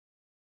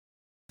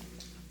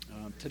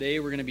Today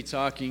we're going to be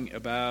talking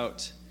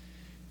about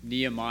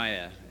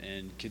Nehemiah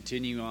and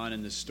continuing on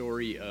in the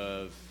story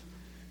of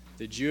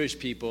the Jewish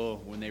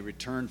people when they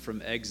returned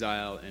from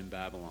exile in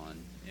Babylon.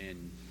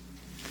 And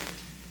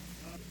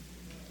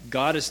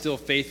God is still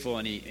faithful,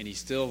 and he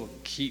still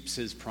keeps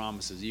his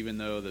promises, even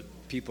though the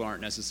people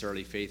aren't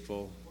necessarily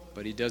faithful.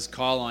 But he does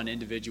call on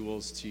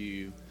individuals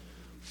to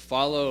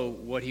follow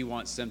what he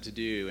wants them to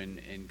do,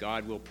 and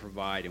God will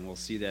provide, and we'll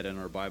see that in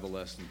our Bible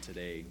lesson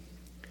today.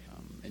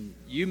 And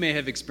you may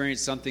have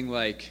experienced something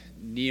like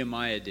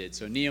Nehemiah did.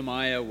 So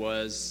Nehemiah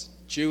was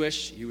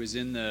Jewish. He was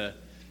in the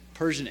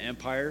Persian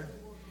Empire.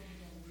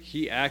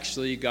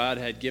 God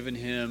had given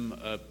him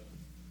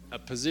a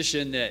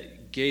position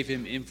that gave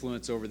him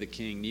influence over the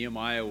king.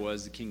 Nehemiah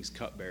was the king's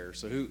cupbearer.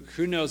 So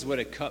who knows what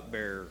a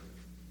cupbearer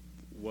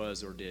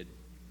was or did?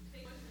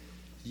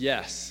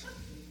 Yes.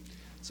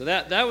 So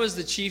that was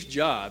the chief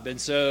job.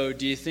 And so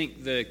do you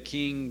think the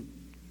king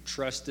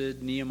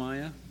trusted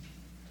Nehemiah?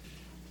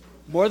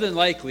 More than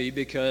likely,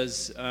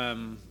 because,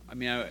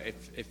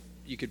 if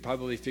you could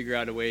probably figure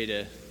out a way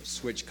to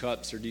switch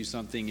cups or do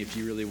something if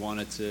you really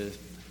wanted to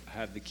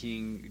have the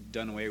king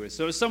done away with.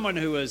 So someone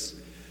who was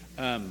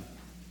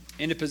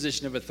in a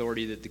position of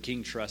authority that the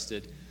king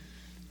trusted.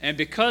 And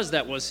because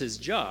that was his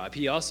job,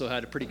 he also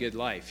had a pretty good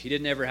life. He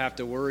didn't ever have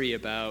to worry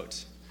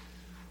about,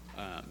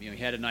 he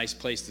had a nice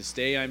place to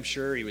stay, I'm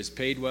sure. He was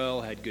paid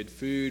well, had good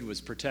food, was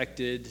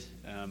protected,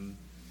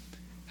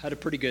 had a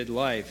pretty good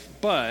life.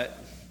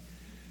 But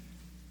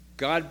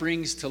God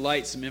brings to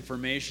light some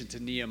information to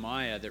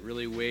Nehemiah that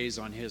really weighs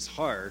on his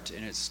heart,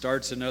 and it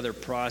starts another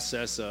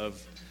process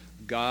of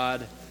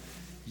God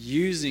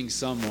using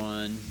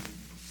someone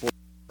for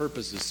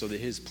purposes so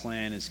that his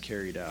plan is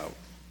carried out.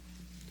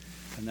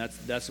 And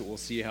that's what we'll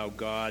see, how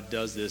God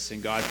does this,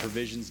 and God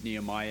provisions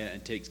Nehemiah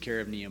and takes care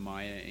of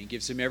Nehemiah and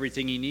gives him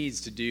everything he needs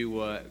to do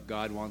what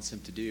God wants him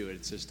to do. And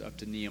it's just up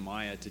to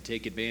Nehemiah to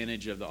take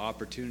advantage of the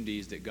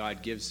opportunities that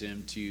God gives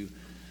him to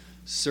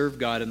serve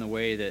God in the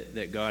way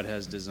that God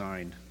has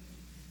designed.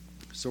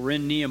 So we're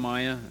in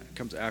Nehemiah. It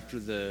comes after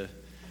the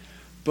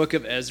book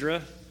of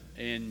Ezra.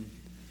 And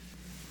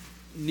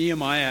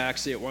Nehemiah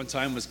actually at one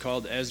time was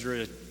called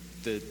Ezra,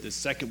 the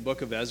second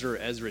book of Ezra,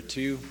 Ezra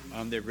 2.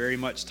 They're very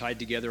much tied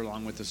together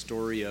along with the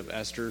story of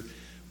Esther.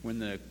 When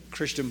the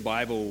Christian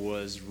Bible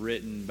was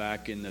written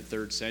back in the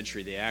 3rd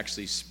century, they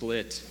actually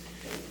split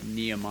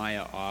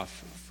Nehemiah off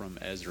from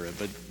Ezra.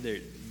 But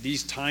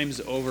these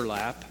times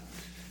overlap.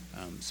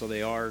 So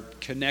they are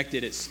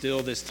connected. It's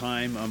still this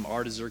time.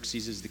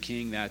 Artaxerxes is the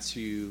king. That's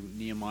who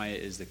Nehemiah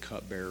is the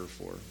cupbearer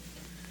for.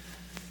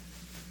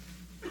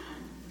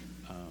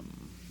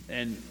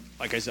 And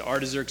like I said,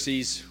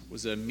 Artaxerxes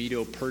was a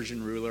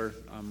Medo-Persian ruler,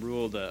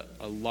 ruled a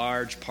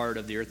large part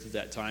of the earth at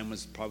that time,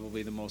 was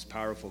probably the most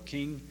powerful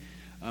king,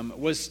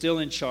 was still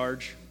in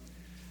charge.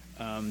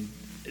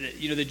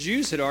 The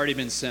Jews had already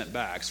been sent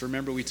back. So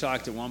remember, we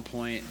talked at one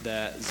point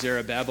that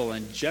Zerubbabel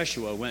and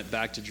Jeshua went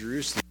back to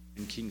Jerusalem,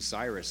 and King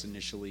Cyrus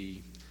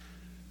initially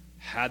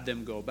had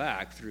them go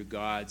back through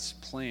God's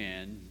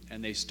plan,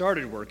 and they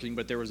started working,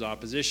 but there was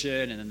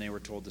opposition, and then they were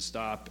told to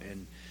stop.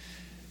 And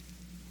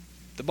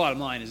the bottom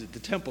line is that the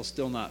temple's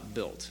still not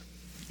built,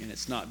 and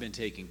it's not been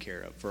taken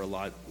care of for a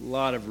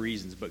lot of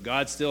reasons. But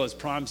God still has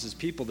promised his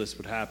people this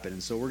would happen.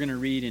 And so we're going to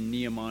read in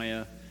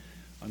Nehemiah.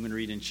 I'm going to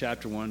read in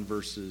chapter 1,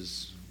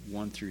 verses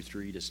 1 through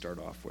 3 to start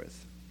off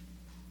with.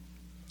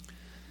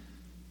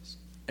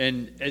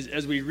 And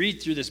as we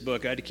read through this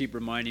book, I had to keep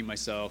reminding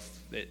myself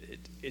that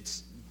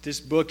this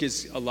book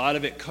is, a lot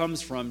of it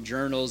comes from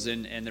journals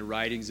and the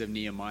writings of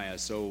Nehemiah.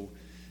 So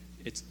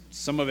a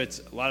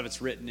lot of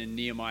it's written in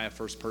Nehemiah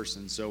first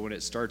person. So when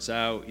it starts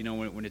out,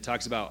 when it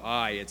talks about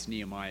it's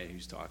Nehemiah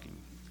who's talking.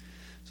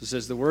 So it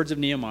says, the words of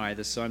Nehemiah,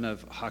 the son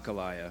of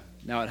Hakaliah.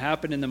 Now it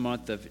happened in the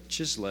month of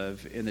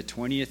Chislev in the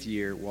 20th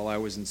year, while I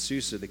was in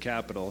Susa, the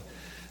capital,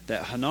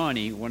 that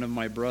Hanani, one of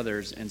my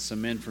brothers, and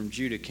some men from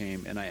Judah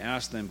came, and I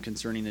asked them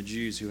concerning the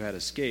Jews who had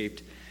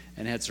escaped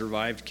and had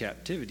survived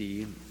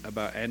captivity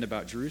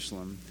about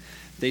Jerusalem.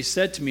 They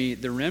said to me,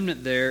 the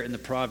remnant there in the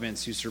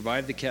province who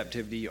survived the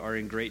captivity are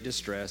in great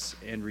distress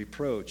and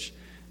reproach,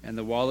 and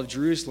the wall of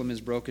Jerusalem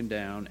is broken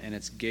down, and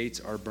its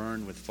gates are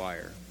burned with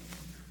fire.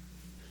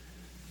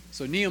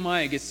 So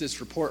Nehemiah gets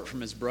this report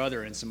from his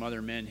brother and some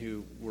other men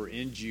who were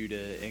in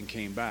Judah and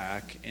came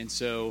back. And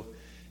so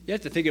you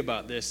have to think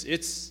about this.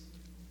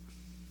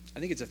 I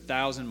think it's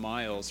 1,000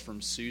 miles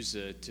from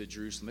Susa to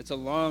Jerusalem. It's a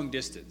long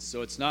distance,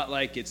 so it's not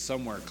like it's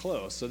somewhere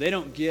close. So they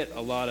don't get a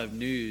lot of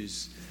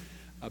news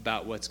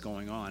about what's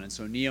going on. And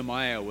so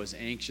Nehemiah was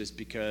anxious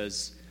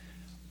because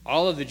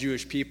all of the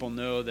Jewish people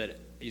know that,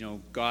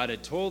 God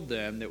had told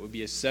them that it would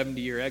be a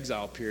 70-year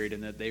exile period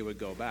and that they would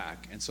go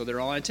back. And so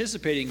they're all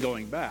anticipating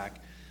going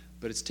back,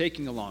 but it's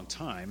taking a long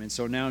time. And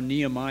so now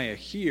Nehemiah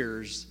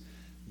hears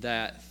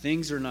that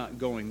things are not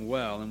going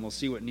well, and we'll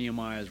see what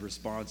Nehemiah's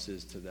response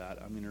is to that.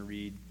 I'm going to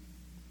read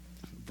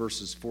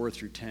verses 4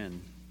 through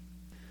 10.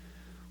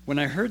 When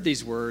I heard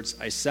these words,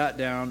 I sat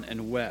down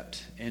and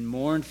wept and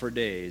mourned for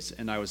days,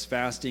 and I was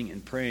fasting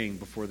and praying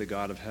before the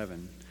God of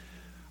heaven.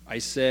 I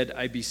said,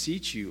 I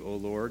beseech you, O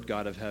Lord,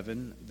 God of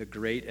heaven, the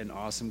great and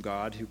awesome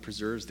God who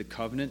preserves the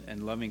covenant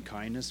and loving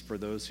kindness for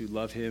those who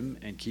love him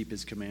and keep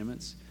his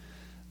commandments.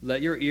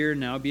 Let your ear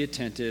now be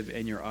attentive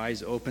and your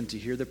eyes open to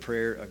hear the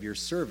prayer of your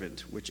servant,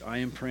 which I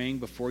am praying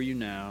before you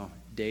now,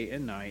 day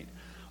and night,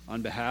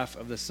 on behalf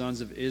of the sons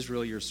of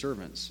Israel, your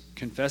servants,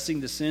 confessing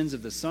the sins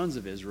of the sons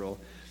of Israel,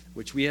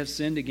 which we have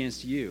sinned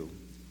against you.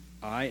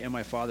 I and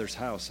my father's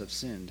house have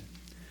sinned.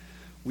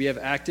 We have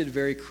acted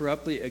very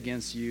corruptly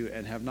against you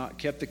and have not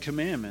kept the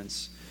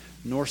commandments,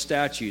 nor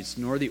statutes,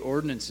 nor the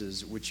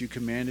ordinances which you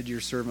commanded your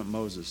servant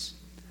Moses.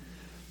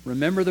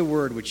 Remember the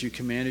word which you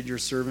commanded your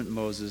servant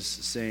Moses,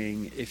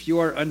 saying, if you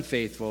are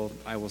unfaithful,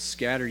 I will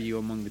scatter you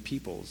among the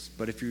peoples.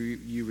 But if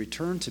you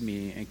return to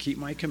me and keep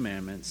my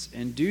commandments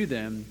and do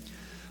them,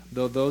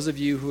 though those of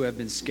you who have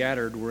been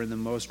scattered were in the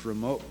most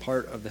remote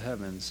part of the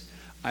heavens,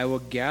 I will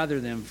gather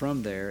them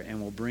from there and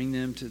will bring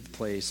them to the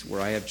place where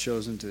I have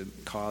chosen to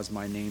cause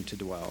my name to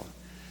dwell.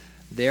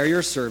 They are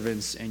your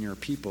servants and your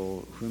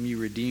people, whom you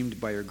redeemed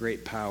by your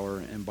great power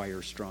and by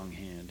your strong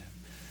hand.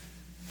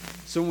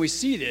 So when we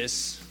see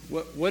this,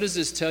 what does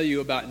this tell you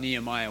about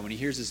Nehemiah? When he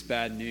hears this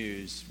bad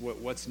news,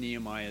 what's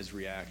Nehemiah's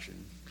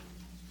reaction?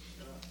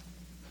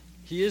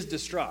 He is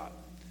distraught,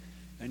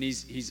 and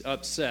he's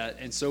upset.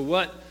 And so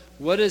what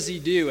does he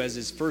do as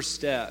his first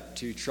step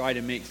to try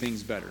to make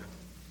things better?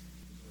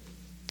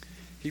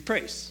 He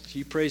prays.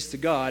 He prays to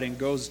God and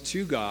goes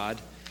to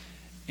God.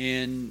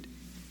 And,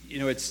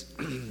 it's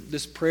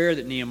this prayer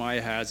that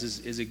Nehemiah has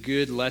is a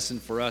good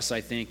lesson for us,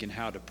 I think, in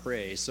how to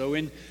pray. So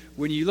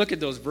when you look at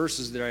those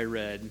verses that I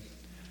read,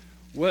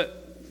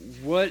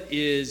 what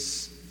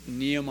is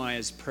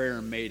Nehemiah's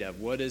prayer made of?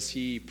 What does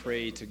he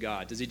pray to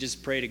God? Does he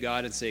just pray to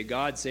God and say,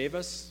 God, save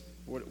us?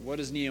 What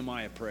does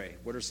Nehemiah pray?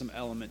 What are some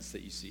elements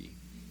that you see?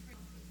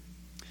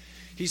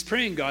 He's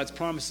praying God's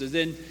promises.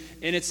 And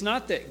it's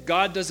not that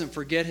God doesn't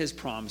forget his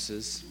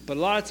promises, but a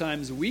lot of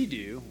times we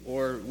do,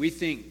 or we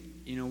think,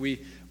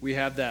 we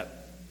have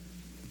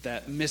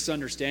that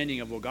misunderstanding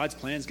of, well, God's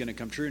plan is going to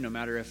come true no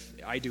matter if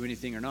I do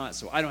anything or not,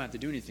 so I don't have to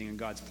do anything and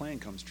God's plan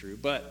comes true.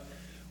 But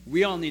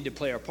we all need to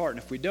play our part, and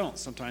if we don't,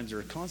 sometimes there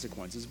are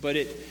consequences. But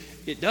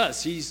it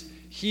does.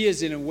 He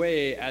is, in a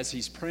way, as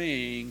he's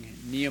praying,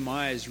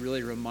 Nehemiah is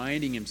really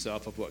reminding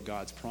himself of what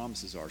God's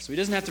promises are. So he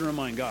doesn't have to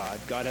remind God.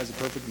 God has a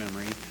perfect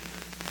memory.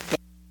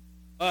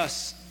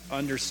 Us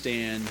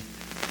understand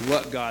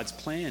what God's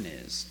plan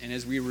is. And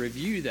as we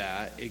review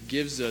that, it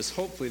gives us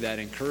hopefully that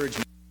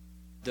encouragement.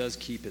 He does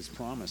keep his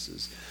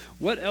promises.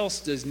 What else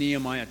does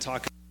Nehemiah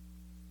talk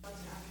about?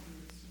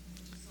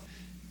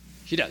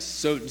 He does.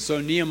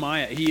 So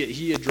Nehemiah,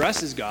 he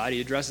addresses God.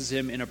 He addresses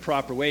him in a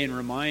proper way and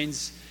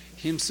reminds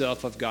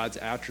himself of God's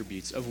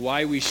attributes, of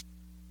why we should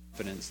have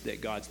confidence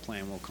that God's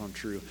plan will come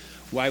true,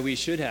 why we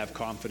should have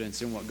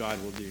confidence in what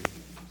God will do.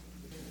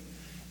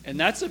 And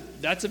that's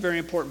a very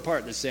important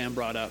part that Sam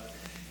brought up.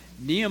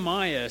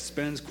 Nehemiah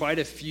spends quite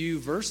a few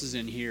verses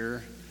in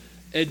here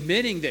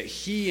admitting that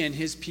he and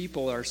his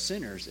people are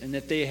sinners and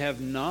that they have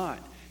not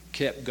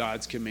kept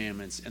God's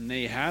commandments and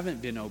they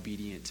haven't been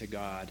obedient to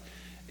God.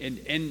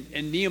 And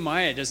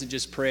Nehemiah doesn't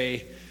just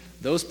pray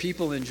those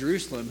people in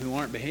Jerusalem who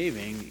aren't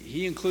behaving.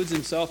 He includes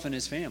himself and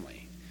his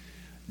family.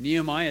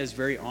 Nehemiah is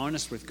very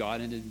honest with God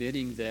in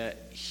admitting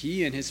that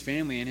he and his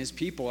family and his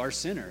people are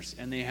sinners,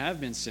 and they have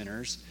been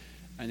sinners.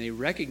 And they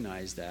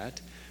recognize that.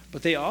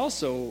 But they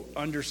also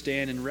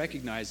understand and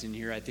recognize in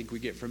here, I think we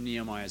get from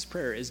Nehemiah's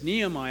prayer, is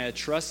Nehemiah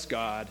trusts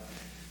God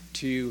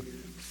to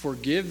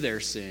forgive their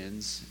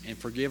sins and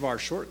forgive our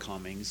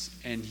shortcomings,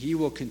 and he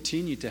will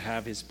continue to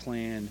have his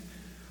plan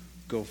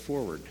go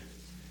forward.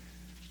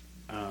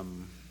 I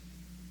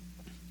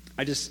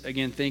just,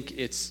 again, think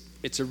it's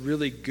a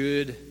really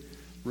good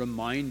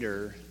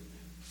reminder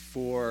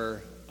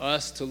for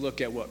us to look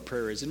at what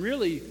prayer is. And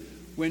really,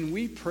 when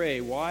we pray,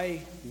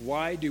 why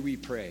do we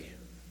pray?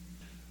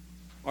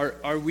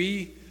 Are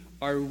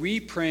we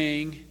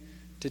praying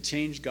to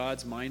change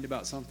God's mind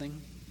about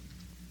something?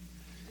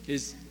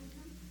 Is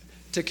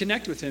to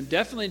connect with him,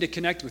 definitely to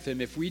connect with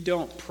him. If we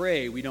don't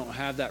pray, we don't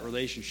have that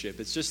relationship.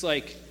 It's just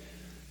like,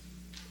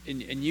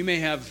 and you may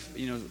have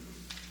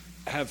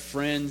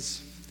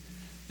friends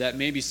that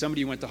maybe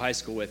somebody you went to high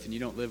school with and you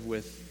don't live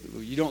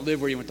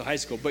where you went to high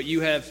school, but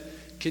you have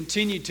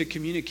continued to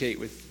communicate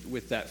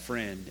with that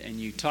friend, and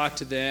you talk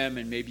to them,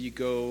 and maybe you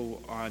go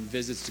on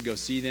visits to go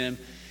see them.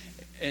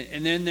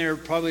 And then there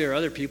probably are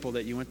other people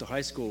that you went to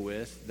high school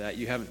with that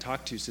you haven't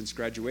talked to since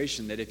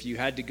graduation, that if you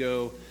had to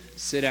go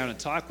sit down and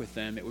talk with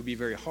them, it would be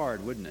very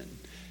hard, wouldn't it?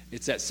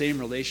 It's that same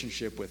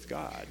relationship with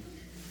God.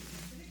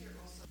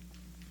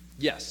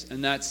 Yes,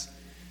 and that's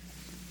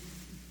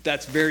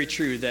very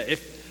true. That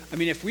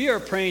if we are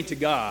praying to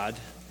God,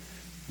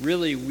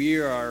 really we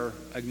are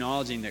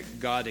acknowledging that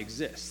God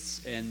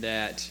exists and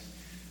that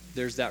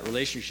there's that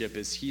relationship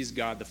as he's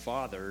God the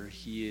Father.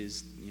 He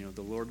is,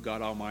 the Lord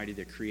God Almighty,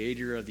 the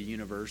creator of the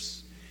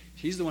universe.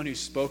 He's the one who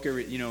spoke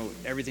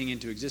everything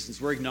into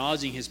existence. We're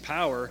acknowledging his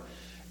power,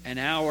 and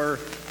our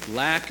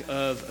lack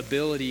of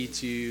ability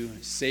to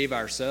save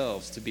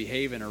ourselves, to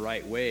behave in a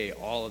right way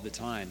all of the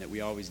time, that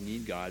we always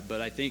need God.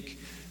 But I think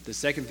the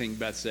second thing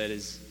Beth said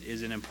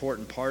is an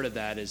important part of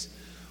that is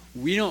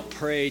we don't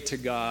pray to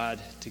God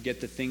to get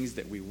the things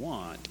that we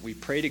want. We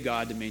pray to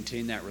God to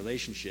maintain that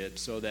relationship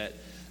so that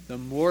the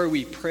more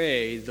we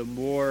pray, the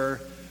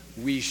more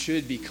we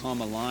should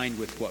become aligned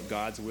with what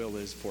God's will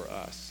is for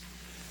us.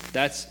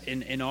 That's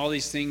in all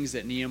these things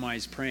that Nehemiah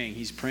is praying.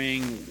 He's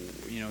praying,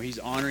 he's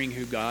honoring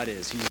who God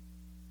is. He's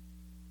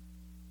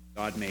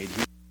God made.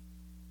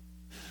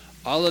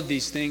 All of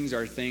these things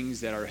are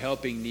things that are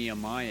helping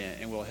Nehemiah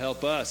and will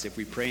help us, if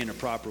we pray in a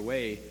proper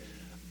way,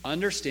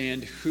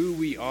 understand who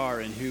we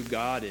are and who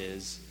God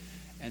is,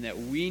 and that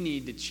we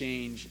need to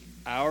change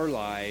our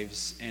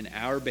lives and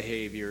our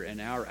behavior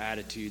and our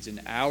attitudes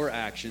and our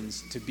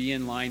actions to be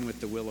in line with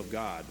the will of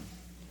God.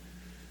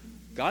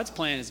 God's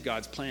plan is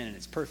God's plan, and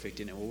it's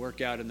perfect, and it will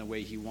work out in the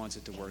way he wants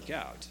it to work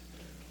out.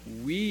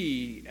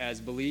 We,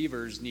 as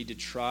believers, need to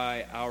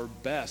try our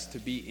best to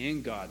be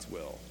in God's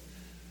will.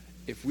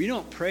 If we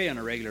don't pray on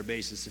a regular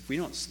basis, if we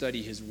don't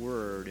study his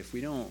word, if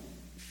we don't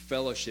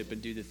fellowship and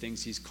do the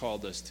things he's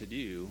called us to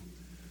do,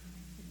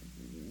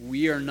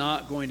 we are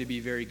not going to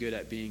be very good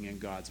at being in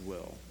God's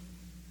will.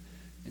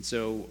 And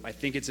so I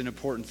think it's an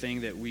important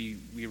thing that we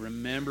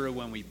remember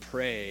when we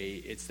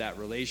pray. It's that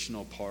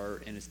relational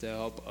part, and it's to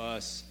help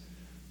us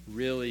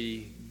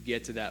really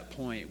get to that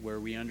point where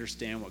we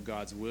understand what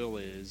God's will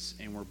is,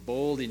 and we're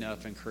bold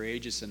enough and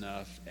courageous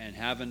enough and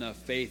have enough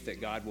faith that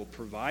God will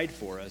provide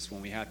for us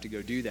when we have to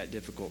go do that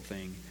difficult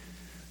thing,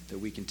 that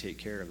we can take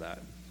care of that.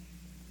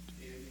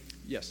 Andy,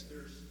 yes.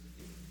 There's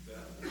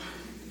when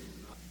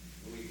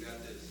we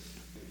got this,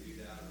 can we do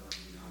that or are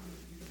we not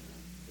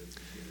going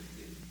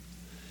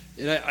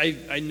to do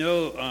that? And I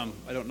know,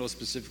 I don't know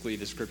specifically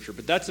the scripture,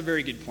 but that's a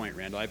very good point,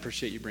 Randall. I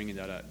appreciate you bringing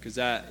that up, because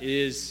that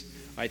is,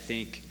 I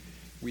think,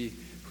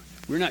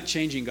 we're not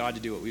changing God to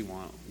do what we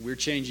want. We're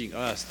changing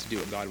us to do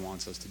what God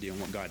wants us to do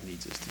and what God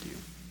needs us to do.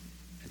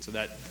 And so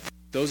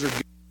those are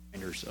good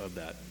reminders of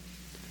that.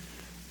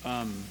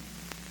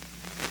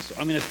 So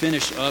I'm going to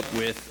finish up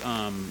with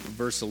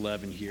verse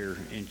 11 here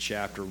in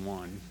chapter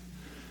 1.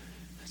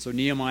 So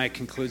Nehemiah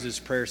concludes his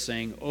prayer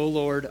saying, "O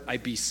Lord, I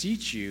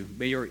beseech you,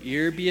 may your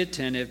ear be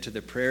attentive to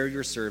the prayer of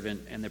your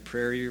servant and the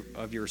prayer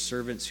of your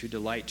servants who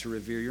delight to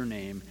revere your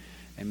name,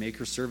 and make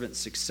your servant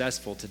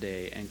successful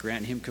today, and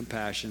grant him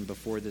compassion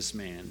before this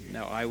man.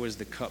 Now I was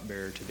the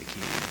cupbearer to the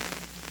king."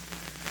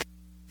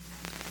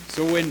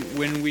 So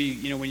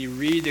when you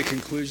read the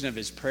conclusion of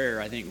his prayer,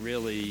 I think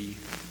really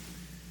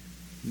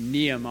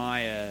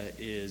Nehemiah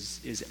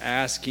is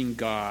asking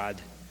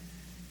God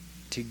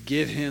to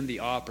give him the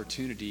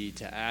opportunity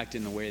to act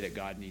in the way that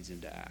God needs him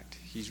to act.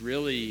 He's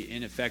really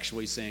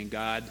ineffectually saying,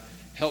 God,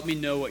 help me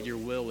know what your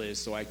will is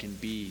so I can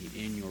be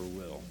in your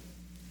will.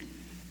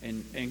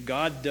 And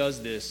God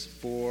does this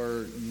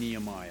for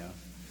Nehemiah.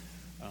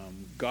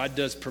 God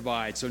does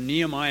provide. So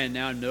Nehemiah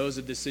now knows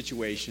of this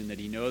situation, that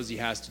he knows he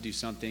has to do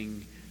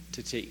something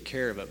to take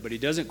care of it, but he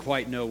doesn't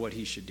quite know what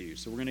he should do.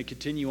 So we're going to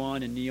continue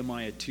on in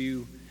Nehemiah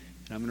 2,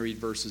 and I'm going to read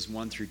verses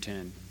 1 through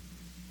 10.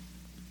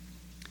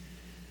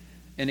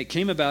 "And it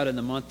came about in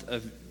the month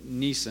of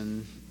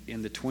Nisan,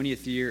 in the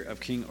 20th year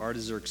of King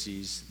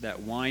Artaxerxes,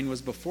 that wine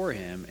was before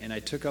him, and I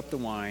took up the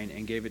wine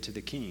and gave it to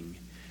the king.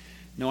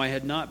 Now I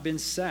had not been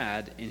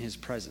sad in his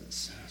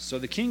presence. So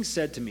the king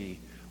said to me,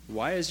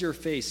 'Why is your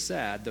face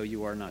sad, though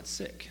you are not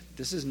sick?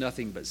 This is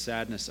nothing but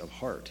sadness of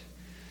heart.'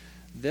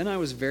 Then I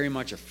was very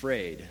much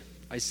afraid.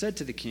 I said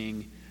to the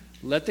king,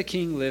 'Let the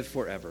king live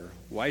forever.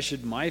 Why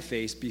should my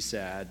face be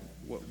sad?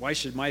 Why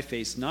should my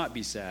face not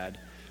be sad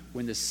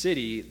when the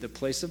city, the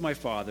place of my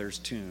father's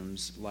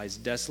tombs, lies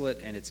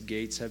desolate and its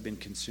gates have been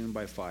consumed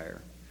by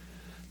fire?'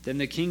 Then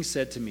the king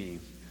said to me,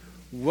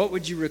 'What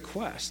would you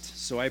request?'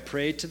 So I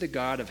prayed to the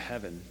God of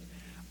heaven.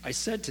 I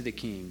said to the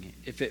king,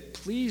 'If it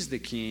please the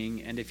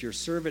king, and if your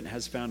servant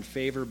has found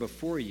favor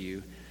before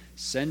you,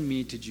 send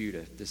me to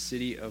Judah, the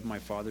city of my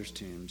father's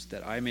tombs,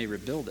 that I may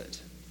rebuild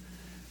it.'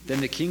 Then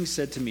the king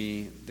said to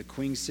me, the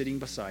queen sitting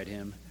beside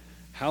him,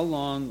 'How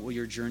long will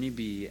your journey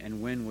be,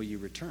 and when will you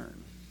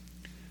return?'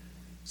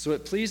 So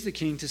it pleased the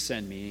king to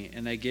send me,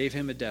 and I gave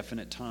him a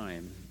definite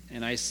time.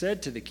 And I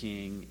said to the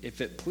king, 'If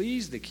it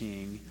please the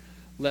king,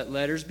 let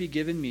letters be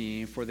given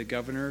me for the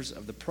governors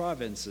of the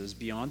provinces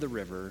beyond the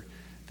river,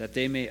 that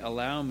they may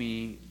allow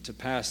me to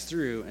pass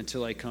through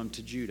until I come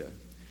to Judah.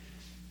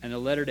 And a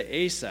letter to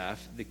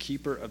Asaph, the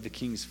keeper of the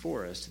king's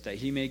forest, that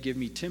he may give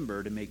me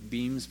timber to make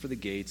beams for the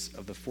gates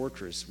of the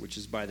fortress which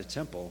is by the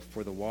temple,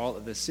 for the wall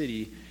of the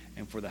city,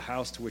 and for the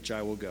house to which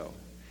I will go.'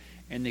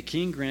 And the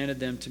king granted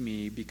them to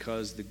me,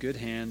 because the good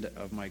hand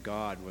of my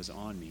God was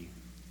on me.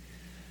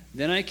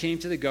 Then I came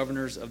to the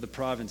governors of the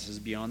provinces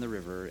beyond the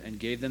river, and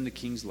gave them the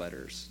king's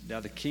letters. Now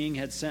the king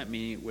had sent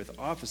me with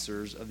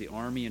officers of the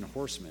army and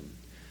horsemen.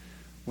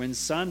 When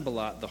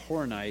Sanballat the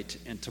Horonite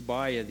and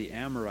Tobiah the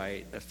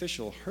Amorite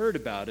official heard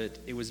about it,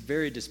 it was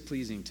very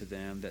displeasing to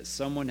them that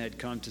someone had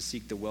come to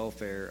seek the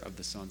welfare of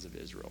the sons of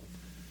Israel."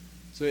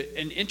 So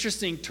an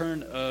interesting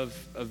turn of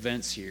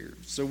events here.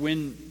 So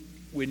when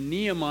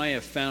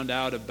Nehemiah found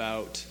out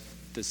about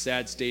the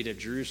sad state of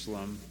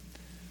Jerusalem,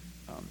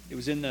 it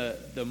was in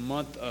the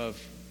month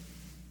of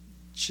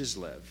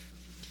Chislev,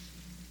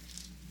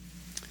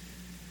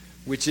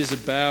 which is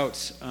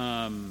about,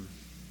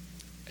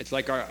 it's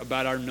like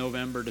about our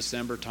November,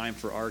 December time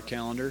for our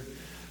calendar.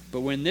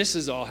 But when this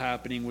is all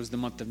happening was the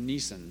month of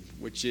Nisan,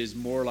 which is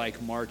more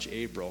like March,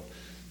 April.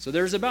 So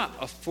there's about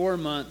a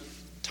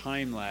 4-month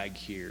time lag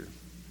here.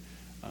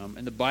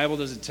 And the Bible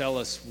doesn't tell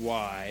us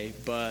why,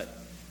 but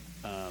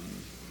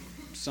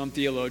some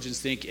theologians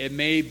think it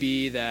may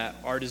be that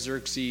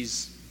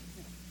Artaxerxes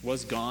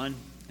was gone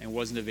and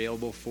wasn't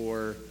available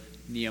for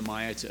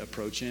Nehemiah to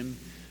approach him.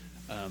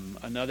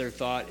 Another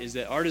thought is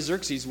that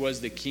Artaxerxes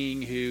was the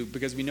king who,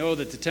 because we know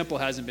that the temple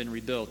hasn't been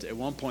rebuilt, at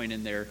one point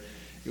in there,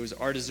 it was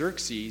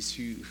Artaxerxes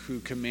who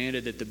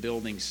commanded that the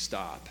buildings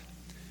stop.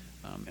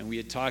 And we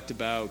had talked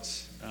about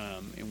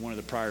in one of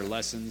the prior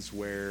lessons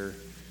where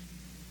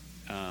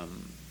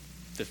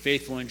the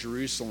faithful in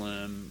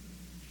Jerusalem,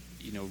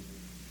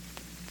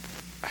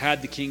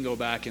 had the king go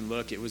back and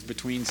look. It was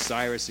between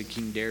Cyrus and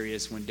King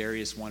Darius when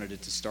Darius wanted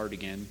it to start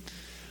again.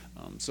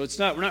 So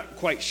we're not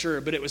quite sure,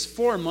 but it was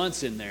 4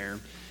 months in there.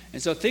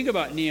 And so think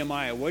about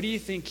Nehemiah. What do you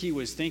think he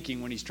was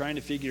thinking when he's trying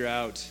to figure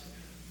out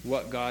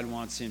what God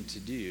wants him to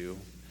do?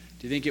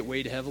 Do you think it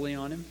weighed heavily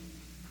on him?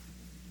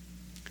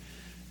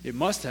 It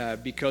must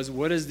have, because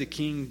what does the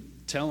king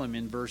tell him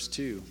in verse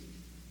 2?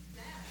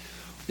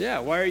 Yeah,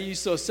 why are you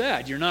so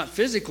sad? You're not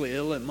physically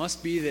ill. It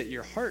must be that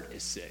your heart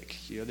is sick.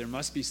 There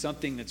must be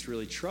something that's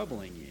really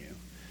troubling you.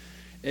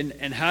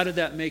 And how did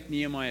that make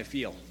Nehemiah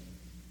feel?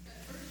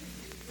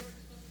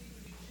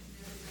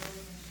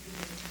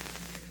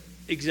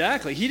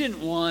 Exactly. He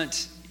didn't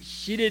want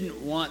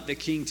the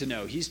king to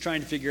know. He's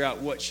trying to figure out,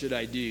 what should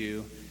I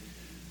do?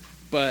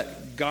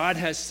 But God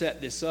has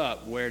set this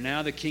up where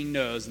now the king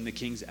knows, and the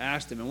king's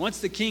asked him. And once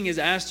the king has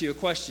asked you a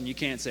question, you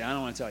can't say, I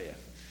don't want to tell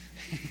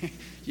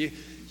you.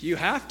 You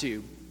have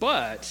to.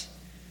 But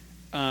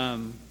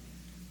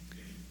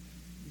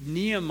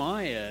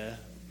Nehemiah,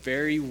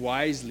 very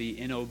wisely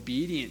and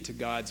obedient to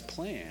God's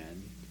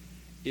plan,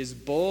 is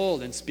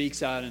bold and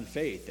speaks out in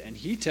faith. And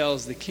he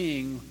tells the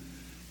king,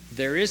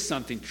 there is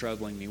something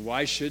troubling me.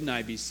 Why shouldn't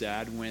I be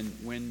sad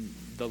when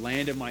the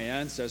land of my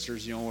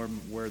ancestors,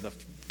 where the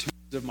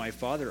tombs of my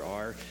father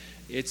are,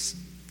 it's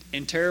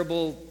in a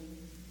terrible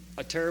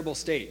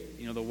state.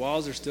 The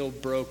walls are still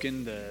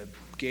broken, the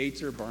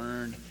gates are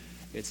burned.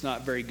 It's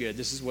not very good.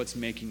 This is what's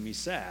making me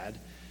sad.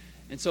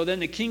 And so then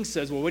the king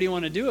says, well, what do you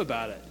want to do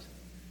about it?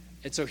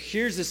 And so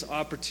here's this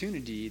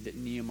opportunity that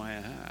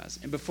Nehemiah has.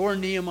 And before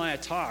Nehemiah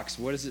talks,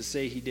 what does it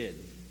say he did?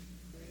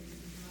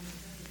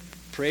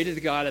 Pray to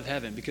the God of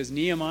heaven, because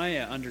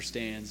Nehemiah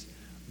understands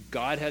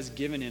God has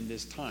given him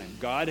this time.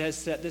 God has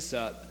set this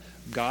up.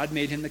 God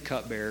made him the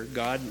cupbearer.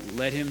 God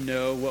let him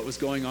know what was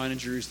going on in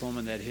Jerusalem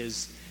and that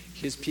his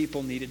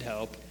people needed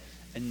help.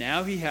 And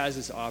now he has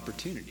this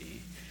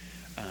opportunity.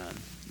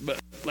 But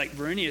like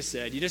Verenia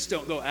said, you just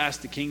don't go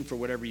ask the king for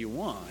whatever you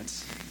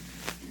want.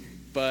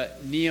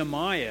 But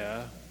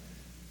Nehemiah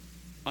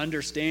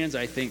understands,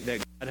 I think,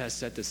 that God has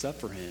set this up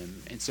for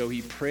him. And so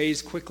he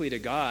prays quickly to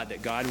God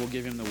that God will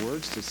give him the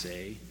words to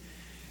say.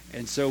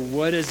 And so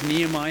what does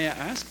Nehemiah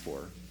ask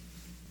for?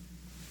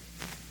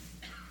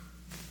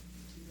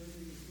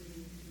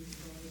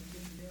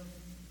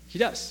 He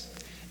does.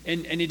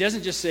 And he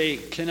doesn't just say,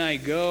 can I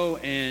go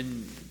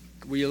and,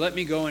 will you let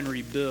me go and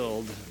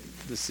rebuild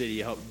the city,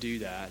 help do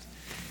that?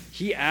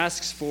 He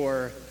asks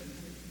for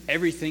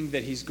everything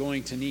that he's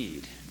going to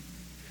need.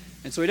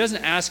 And so he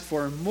doesn't ask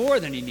for more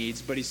than he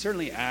needs, but he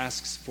certainly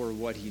asks for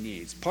what he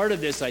needs. Part of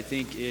this, I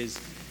think, is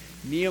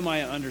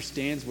Nehemiah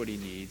understands what he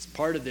needs.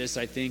 Part of this,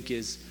 I think,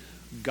 is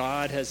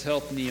God has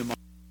helped Nehemiah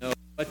know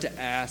what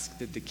to ask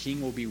that the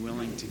king will be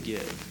willing to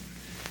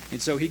give.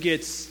 And so he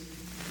gets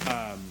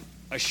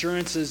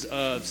assurances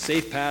of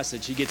safe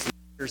passage. He gets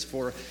letters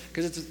for,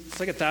 because it's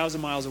like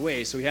 1,000 miles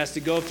away, so he has to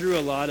go through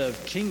a lot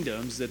of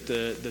kingdoms that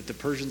the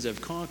Persians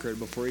have conquered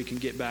before he can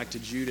get back to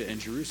Judah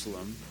and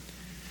Jerusalem.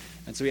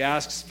 And so he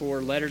asks for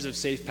letters of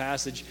safe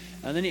passage,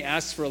 and then he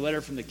asks for a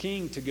letter from the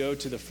king to go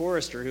to the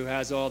forester who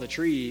has all the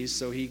trees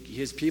so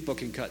his people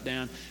can cut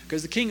down,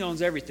 because the king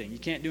owns everything. You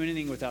can't do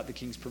anything without the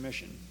king's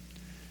permission.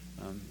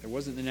 There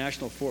wasn't the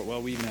national forest.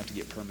 Well, we even have to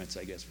get permits,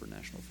 I guess, for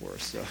national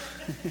forests. So.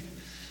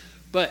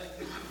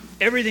 But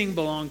everything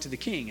belonged to the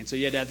king, and so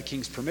you had to have the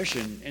king's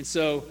permission. And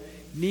so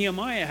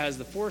Nehemiah has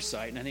the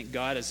foresight, and I think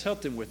God has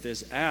helped him with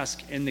this,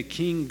 ask, and the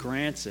king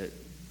grants it.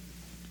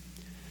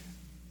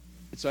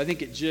 And so I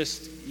think it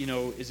just,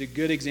 is a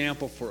good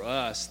example for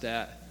us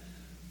that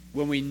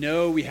when we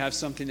know we have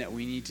something that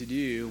we need to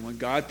do, when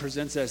God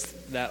presents us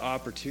that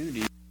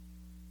opportunity,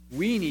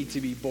 we need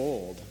to be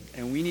bold,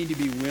 and we need to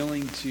be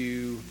willing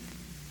to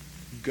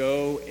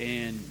go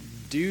and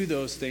do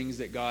those things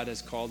that God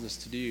has called us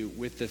to do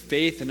with the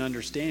faith and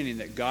understanding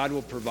that God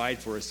will provide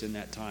for us in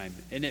that time.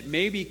 And it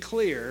may be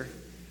clear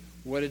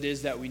what it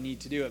is that we need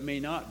to do. It may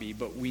not be,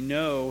 but we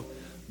know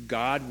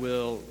God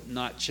will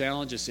not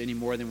challenge us any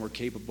more than we're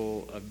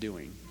capable of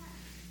doing.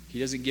 He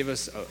doesn't give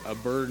us a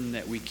burden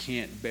that we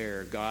can't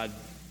bear. God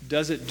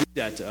doesn't do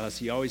that to us.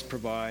 He always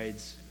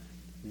provides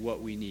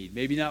what we need.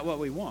 Maybe not what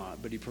we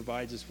want, but he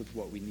provides us with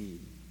what we need.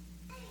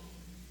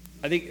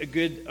 I think a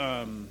good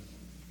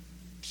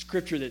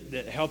scripture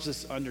that helps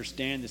us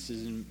understand this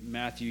is in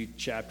Matthew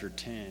chapter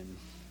 10,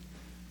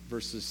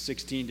 verses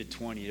 16 to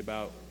 20,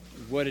 about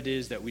what it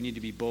is that we need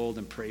to be bold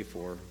and pray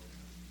for.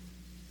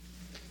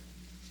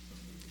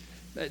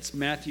 That's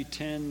Matthew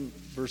 10,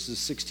 verses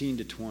 16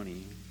 to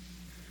 20.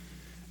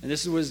 And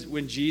this was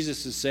when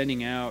Jesus is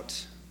sending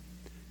out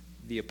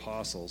the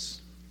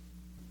apostles.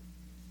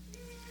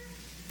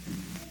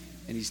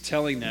 And he's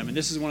telling them, and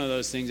this is one of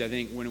those things I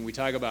think when we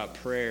talk about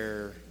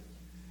prayer,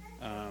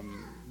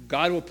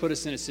 God will put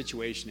us in a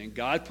situation. And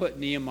God put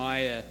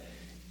Nehemiah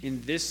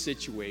in this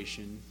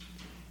situation.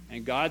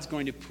 And God's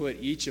going to put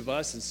each of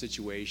us in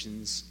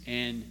situations.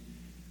 And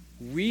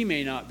we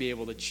may not be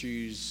able to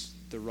choose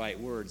the right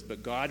words,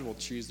 but God will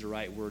choose the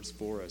right words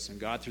for us. And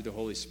God, through the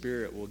Holy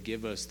Spirit, will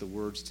give us the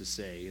words to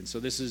say. And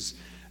so this is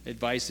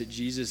advice that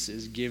Jesus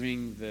is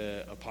giving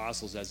the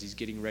apostles as he's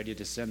getting ready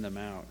to send them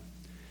out.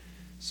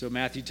 So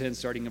Matthew 10,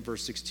 starting in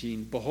verse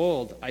 16,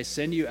 "Behold, I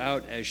send you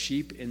out as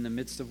sheep in the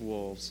midst of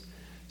wolves.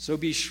 So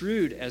be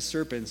shrewd as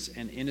serpents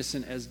and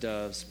innocent as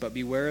doves, but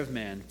beware of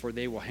men, for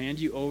they will hand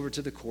you over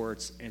to the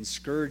courts and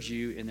scourge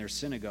you in their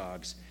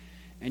synagogues.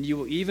 And you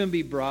will even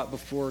be brought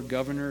before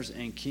governors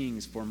and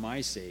kings for my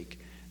sake,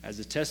 as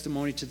a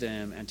testimony to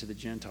them and to the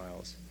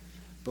Gentiles.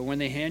 But when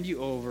they hand you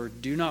over,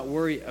 do not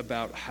worry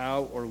about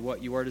how or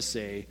what you are to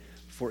say,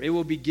 for it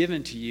will be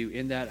given to you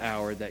in that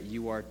hour that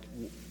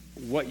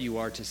what you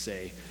are to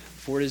say.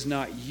 For it is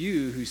not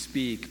you who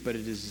speak, but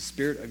it is the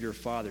Spirit of your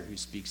Father who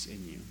speaks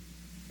in you."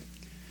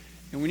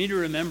 And we need to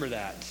remember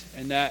that,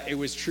 and that it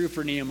was true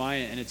for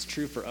Nehemiah, and it's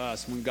true for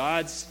us. When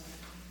God's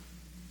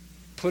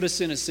put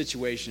us in a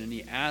situation and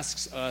he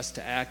asks us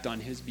to act on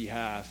his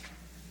behalf,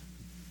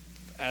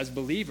 as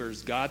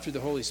believers, God through the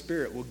Holy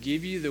Spirit will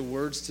give you the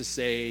words to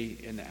say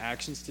and the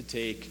actions to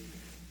take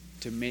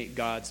to make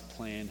God's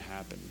plan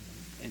happen.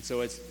 And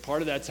so it's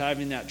part of that's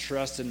having that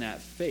trust and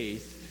that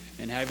faith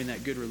and having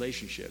that good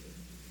relationship.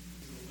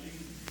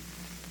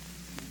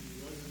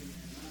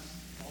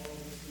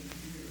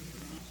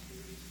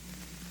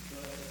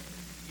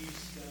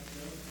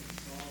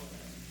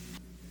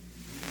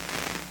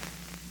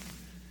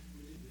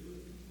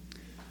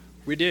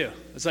 We do.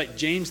 It's like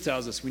James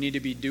tells us we need to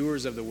be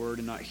doers of the word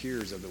and not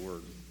hearers of the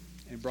word.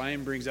 And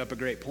Brian brings up a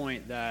great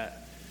point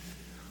that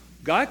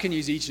God can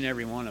use each and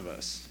every one of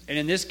us. And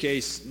in this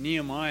case,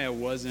 Nehemiah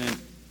wasn't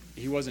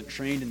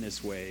trained in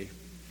this way.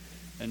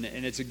 And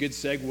it's a good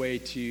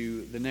segue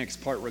to the next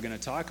part we're going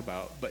to talk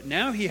about. But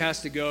now he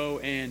has to go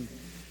and,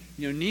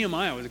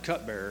 Nehemiah was a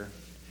cupbearer.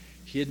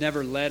 He had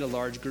never led a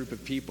large group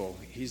of people.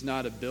 He's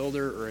not a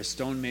builder or a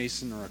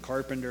stonemason or a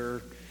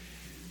carpenter.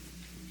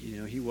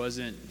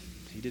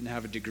 He didn't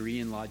have a degree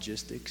in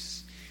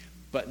logistics.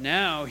 But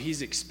now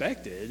he's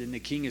expected, and the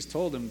king has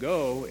told him,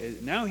 go.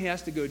 Now he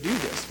has to go do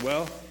this.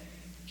 Well,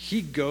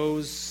 he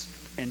goes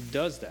and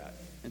does that.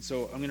 And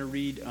so I'm going to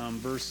read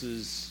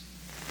verses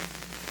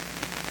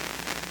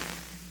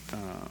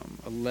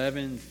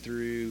 11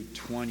 through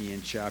 20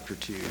 in chapter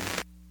 2.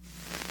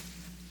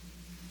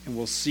 And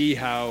we'll see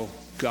how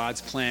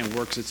God's plan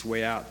works its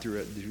way out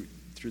through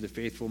the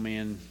faithful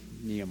man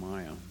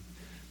Nehemiah.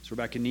 So we're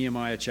back in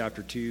Nehemiah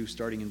chapter 2,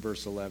 starting in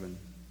verse 11.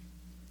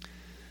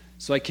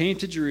 "So I came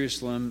to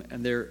Jerusalem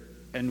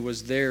and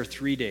was there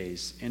 3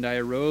 days. And I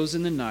arose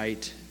in the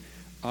night,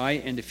 I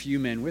and a few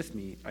men with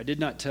me. I did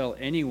not tell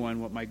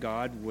anyone what my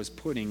God was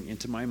putting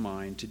into my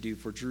mind to do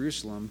for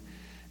Jerusalem,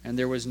 and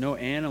there was no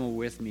animal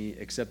with me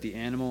except the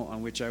animal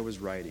on which I was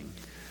riding.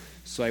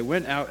 So I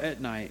went out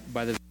at night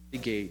by the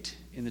gate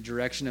in the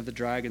direction of the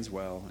Dragon's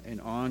Well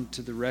and on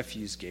to the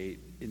Refuse Gate,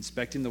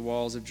 inspecting the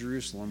walls of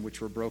Jerusalem, which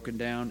were broken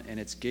down, and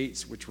its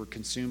gates, which were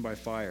consumed by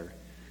fire.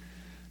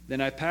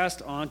 Then I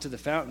passed on to the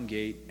Fountain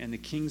Gate and the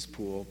King's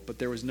Pool, but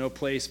there was no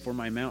place for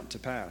my mount to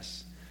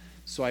pass.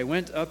 So I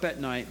went up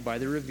at night by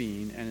the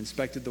ravine and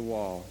inspected the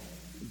wall.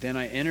 Then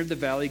I entered the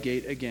Valley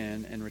Gate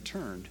again and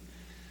returned.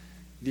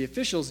 The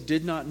officials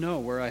did not know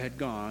where I had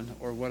gone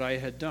or what I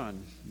had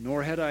done,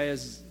 nor had I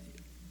as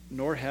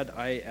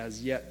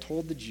yet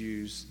told the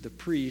Jews, the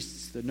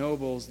priests, the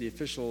nobles, the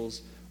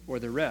officials, or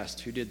the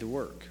rest who did the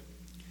work.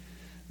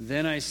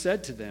 Then I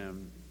said to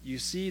them, you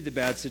see the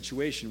bad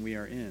situation we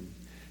are in,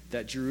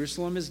 that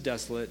Jerusalem is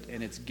desolate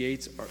and its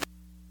gates are...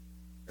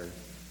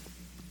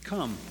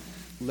 Come,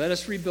 let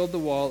us rebuild the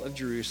wall of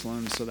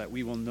Jerusalem so that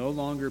we will no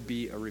longer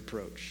be a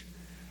reproach.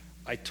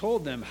 I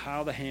told them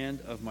how the hand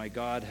of my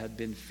God had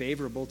been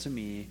favorable to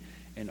me,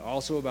 and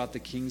also about the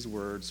king's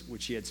words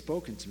which he had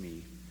spoken to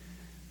me.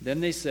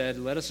 Then they said,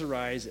 let us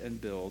arise and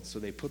build. So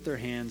they put their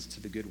hands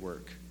to the good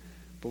work.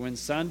 But when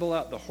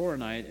Sanballat the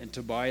Horonite and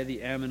Tobiah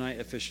the Ammonite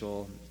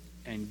official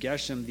and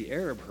Geshem the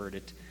Arab heard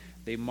it,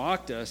 they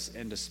mocked us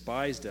and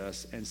despised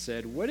us and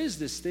said, what is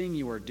this thing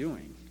you are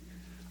doing?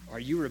 Are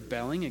you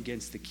rebelling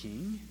against the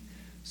king?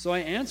 So I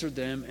answered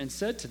them and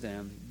said to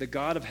them, the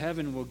God of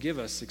heaven will give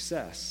us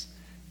success.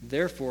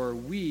 Therefore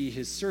we,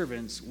 his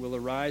servants, will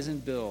arise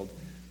and build,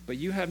 but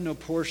you have no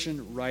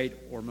portion, right,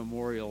 or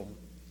memorial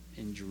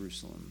in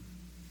Jerusalem.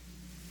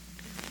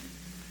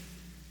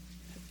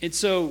 And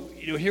so,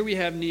 here we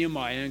have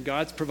Nehemiah, and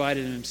God's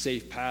provided him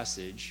safe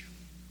passage.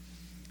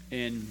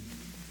 And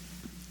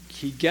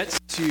he gets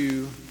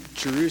to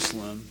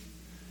Jerusalem,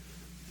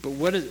 but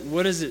what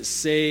does it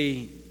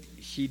say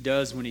he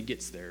does when he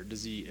gets there?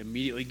 Does he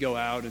immediately go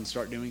out and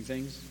start doing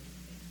things?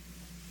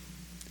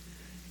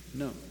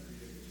 No.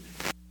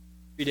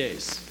 3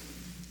 days.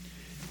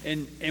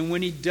 And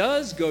when he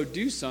does go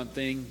do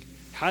something,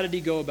 how did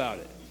he go about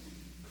it?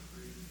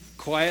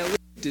 Quietly,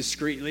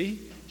 discreetly.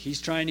 He's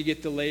trying to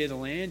get the lay of the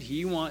land.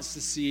 He wants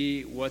to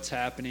see what's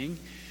happening.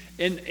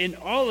 And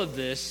all of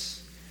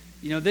this,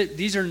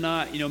 these are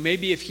not,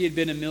 maybe if he had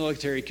been a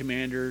military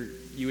commander,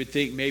 you would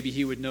think maybe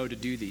he would know to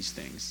do these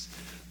things.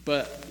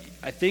 But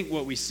I think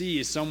what we see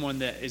is someone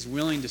that is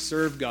willing to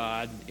serve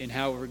God in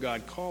however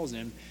God calls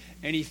him,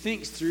 and he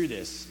thinks through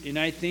this. And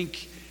I think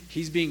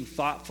he's being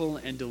thoughtful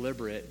and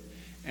deliberate,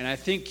 and I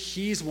think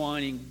he's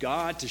wanting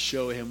God to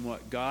show him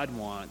what God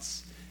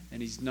wants.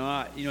 And he's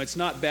not, it's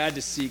not bad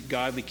to seek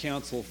godly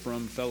counsel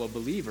from fellow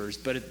believers,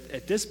 but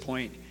at this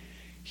point,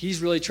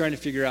 he's really trying to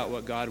figure out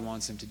what God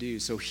wants him to do.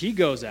 So he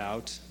goes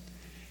out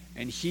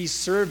and he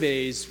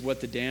surveys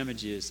what the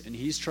damage is, and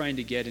he's trying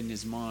to get in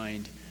his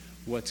mind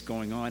what's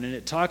going on. And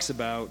it talks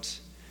about,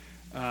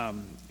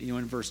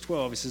 in verse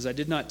 12, it says, I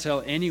did not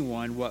tell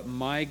anyone what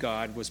my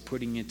God was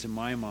putting into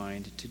my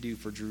mind to do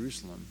for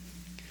Jerusalem.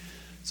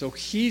 So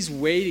he's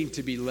waiting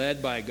to be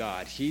led by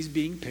God. He's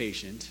being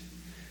patient.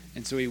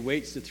 And so he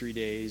waits the 3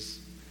 days,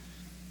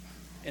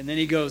 and then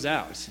he goes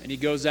out. And he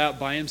goes out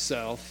by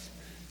himself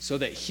so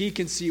that he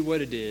can see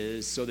what it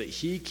is, so that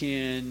he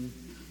can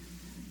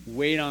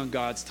wait on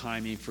God's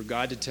timing for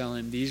God to tell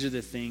him, these are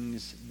the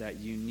things that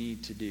you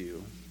need to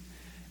do.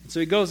 And so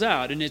he goes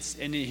out, and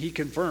he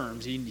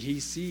confirms, he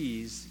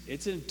sees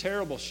it's in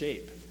terrible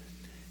shape.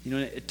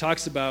 It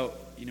talks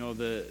about,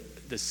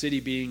 the city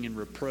being in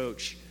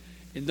reproach.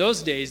 In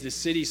those days, the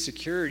city's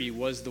security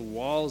was the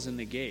walls and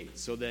the gates,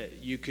 so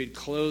that you could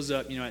close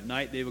up, at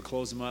night they would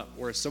close them up,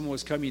 or if someone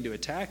was coming to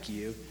attack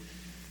you,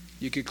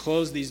 you could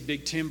close these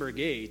big timber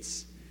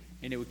gates,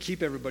 and it would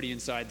keep everybody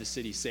inside the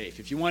city safe.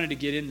 If you wanted to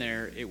get in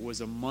there, it was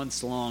a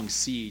months-long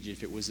siege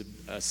if it was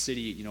a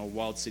city, a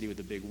walled city with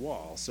a big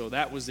wall. So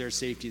that was their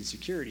safety and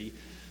security.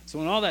 So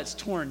when all that's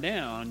torn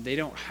down, they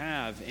don't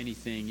have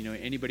anything,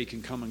 anybody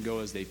can come and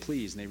go as they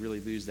please, and they really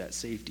lose that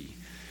safety.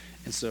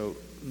 And so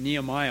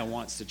Nehemiah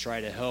wants to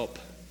try to help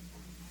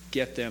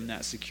get them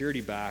that security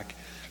back,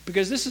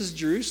 because this is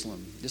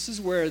Jerusalem. This is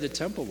where the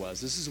temple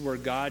was. This is where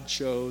God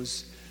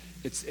chose.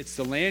 It's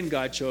the land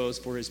God chose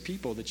for his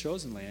people, the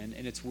chosen land,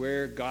 and it's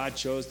where God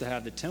chose to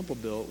have the temple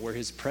built, where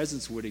his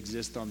presence would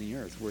exist on the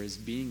earth, where his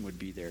being would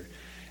be there,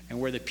 and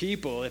where the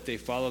people, if they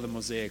follow the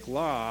Mosaic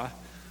law,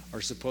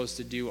 are supposed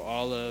to do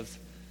all of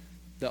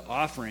the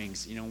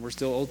offerings. We're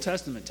still Old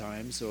Testament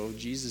time, so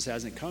Jesus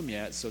hasn't come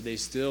yet, so they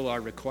still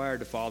are required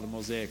to follow the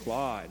Mosaic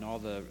law and all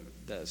the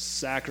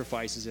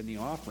sacrifices and the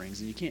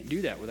offerings, and you can't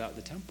do that without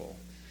the temple.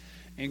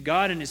 And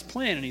God in his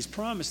plan, and he's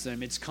promised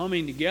them, it's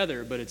coming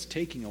together, but it's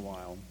taking a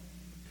while.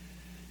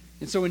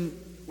 And so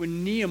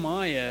when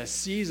Nehemiah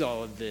sees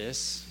all of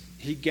this,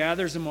 he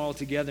gathers them all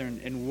together,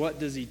 and what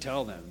does he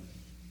tell them?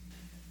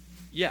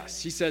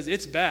 Yes, he says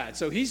it's bad.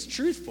 So he's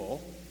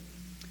truthful.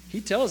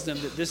 He tells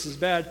them that this is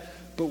bad,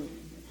 but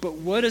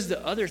what is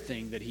the other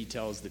thing that he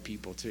tells the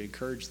people to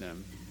encourage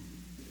them?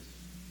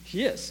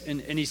 He is.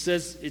 And he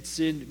says,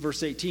 it's in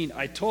verse 18,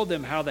 I told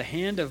them how the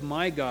hand of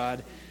my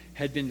God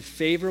had been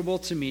favorable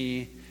to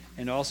me,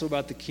 and also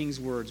about the king's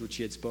words which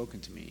he had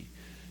spoken to me.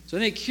 So I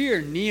think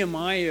here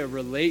Nehemiah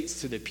relates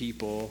to the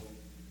people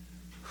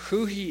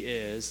who he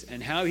is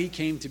and how he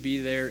came to be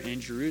there in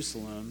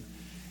Jerusalem,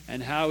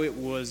 and how it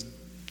was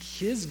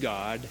his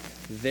God,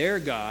 their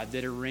God,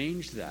 that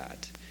arranged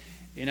that.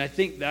 And I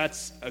think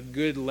that's a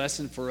good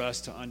lesson for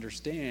us to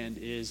understand,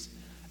 is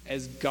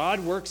as God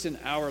works in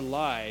our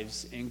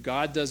lives and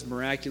God does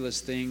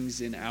miraculous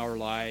things in our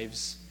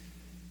lives,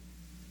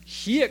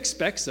 he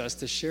expects us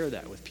to share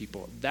that with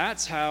people.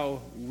 That's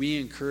how we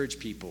encourage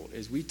people,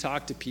 is we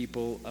talk to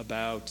people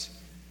about,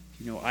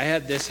 I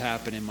had this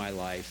happen in my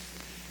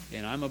life,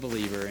 and I'm a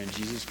believer, and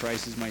Jesus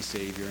Christ is my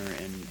Savior,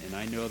 and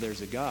I know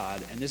there's a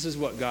God, and this is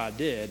what God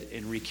did,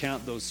 and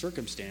recount those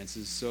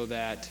circumstances so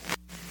that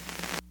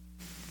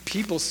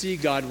people see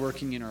God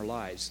working in our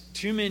lives.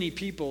 Too many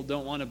people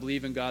don't want to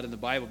believe in God in the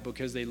Bible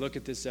because they look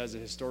at this as a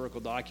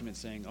historical document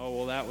saying, oh,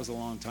 well, that was a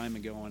long time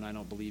ago, and I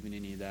don't believe in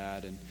any of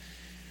that. And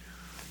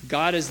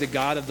God is the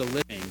God of the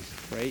living,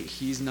 right?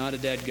 He's not a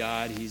dead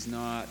God. He's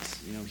not,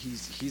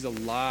 he's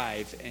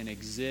alive and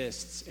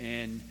exists,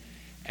 and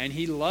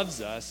he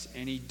loves us,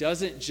 and he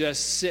doesn't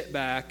just sit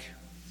back.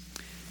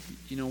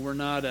 We're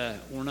not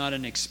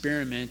an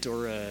experiment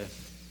or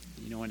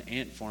an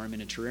ant farm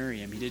in a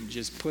terrarium. He didn't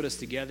just put us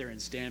together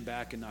and stand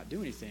back and not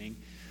do anything.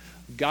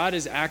 God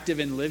is active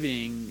and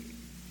living,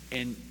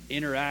 and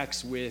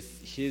interacts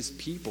with his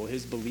people,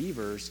 his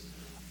believers,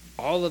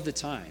 all of the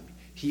time.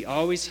 He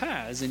always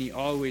has, and he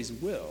always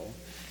will.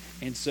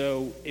 And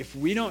so if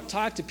we don't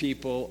talk to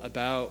people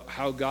about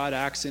how God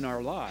acts in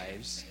our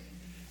lives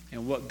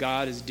and what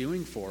God is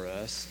doing for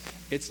us,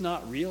 it's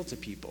not real to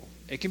people.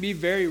 It can be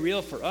very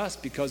real for us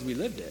because we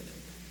lived it.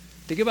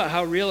 Think about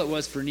how real it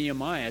was for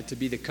Nehemiah to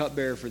be the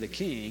cupbearer for the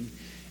king,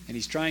 and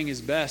he's trying his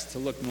best to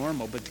look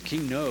normal, but the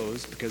king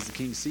knows, because the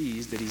king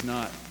sees that he's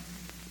not,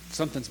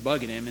 something's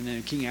bugging him, and then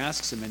the king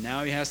asks him, and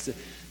now he has to,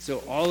 so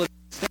all of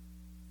these things,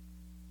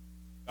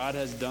 God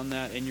has done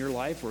that in your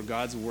life, where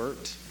God's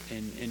worked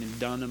and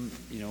done,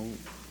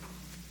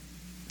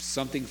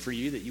 something for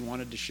you that you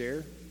wanted to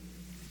share.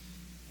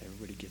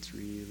 Everybody gets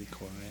really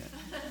quiet.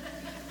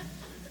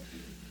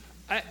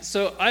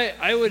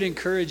 I would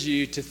encourage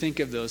you to think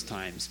of those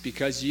times,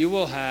 because you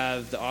will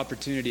have the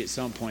opportunity at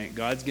some point.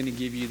 God's going to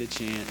give you the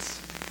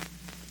chance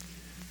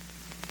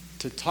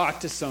to talk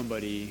to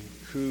somebody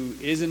who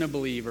isn't a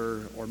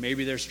believer, or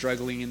maybe they're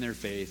struggling in their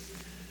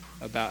faith,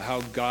 about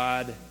how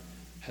God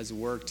has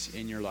worked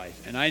in your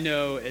life. And I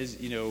know, as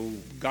you know,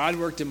 God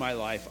worked in my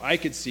life. I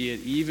could see it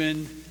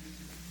even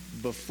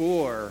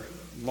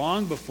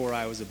long before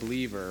I was a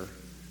believer.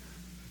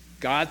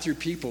 God, through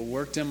people,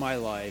 worked in my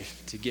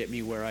life to get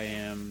me where I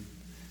am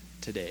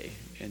today.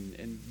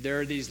 And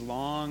there are these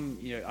long,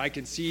 I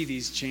can see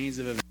these chains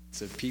of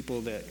events of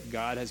people that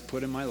God has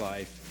put in my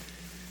life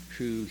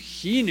who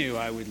he knew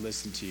I would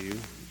listen to,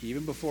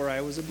 even before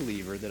I was a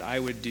believer, that I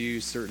would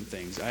do certain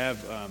things.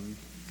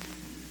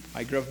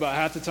 I grew up about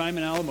half the time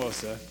in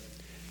Alamosa,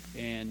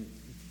 and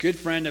good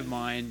friend of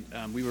mine,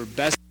 we were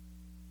best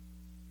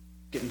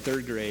in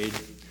third grade,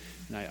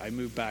 and I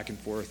moved back and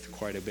forth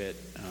quite a bit.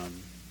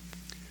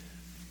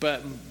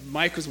 But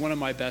Mike was one of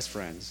my best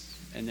friends.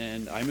 And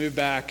then I moved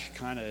back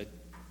kind of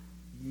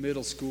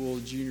middle school,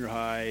 junior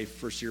high,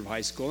 first year of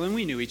high school, and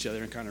we knew each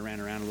other and kind of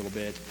ran around a little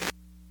bit,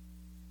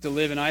 to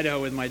live in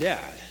Idaho with my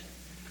dad.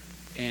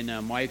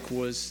 And Mike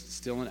was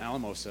still in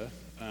Alamosa.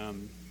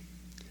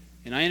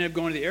 And I ended up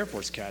going to the Air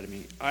Force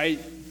Academy. I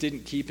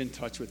didn't keep in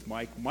touch with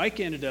Mike. Mike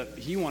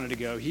he wanted to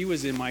go. He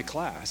was in my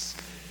class.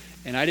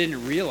 And I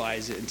didn't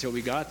realize it until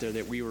we got there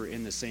that we were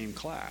in the same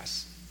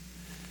class.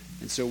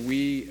 And so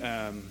we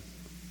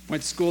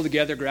went to school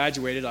together,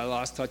 graduated. I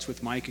lost touch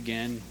with Mike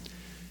again.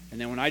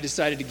 And then when I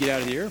decided to get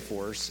out of the Air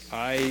Force,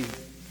 I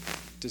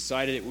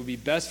decided it would be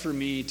best for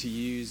me to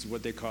use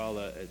what they call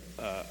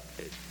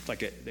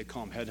they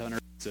call them headhunters.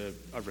 It's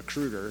a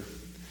recruiter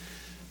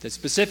that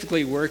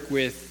specifically work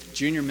with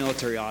junior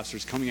military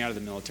officers coming out of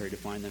the military to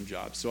find them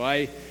jobs. So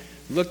I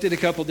looked at a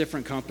couple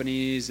different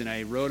companies, and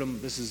I wrote them.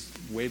 This is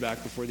way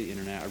back before the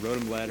internet. I wrote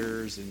them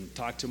letters and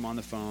talked to them on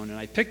the phone, and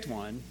I picked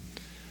one.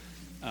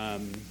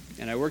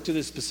 And I worked with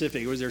a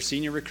specific, it was their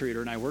senior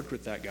recruiter, and I worked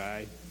with that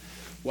guy.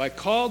 Well, I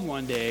called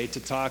one day to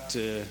talk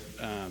to,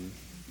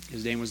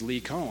 his name was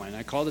Lee Cohen.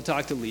 I called to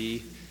talk to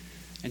Lee,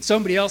 and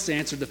somebody else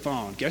answered the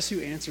phone. Guess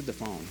who answered the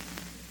phone?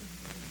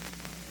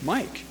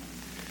 Mike.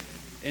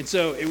 And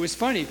so it was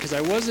funny, because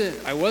I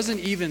wasn't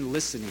even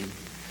listening.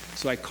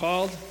 So I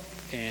called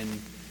and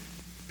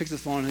picked the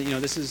phone, and,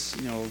 this is,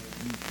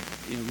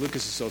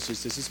 Lucas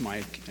Associates, this is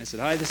Mike. And I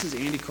said, hi, this is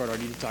Andy Carter. I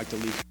need to talk to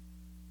Lee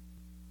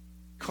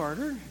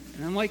Carter.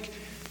 And I'm like,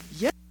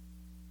 yeah,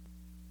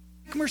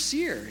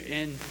 Mercier.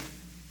 And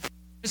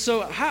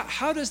so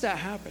how does that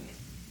happen?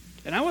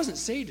 And I wasn't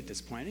saved at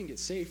this point. I didn't get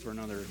saved for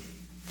another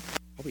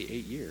probably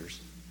 8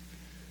 years.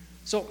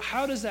 So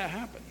how does that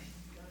happen?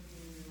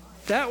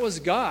 That was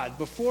God.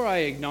 Before I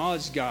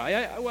acknowledged God,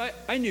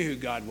 I knew who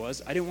God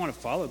was. I didn't want to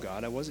follow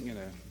God. I wasn't going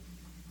to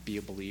be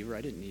a believer.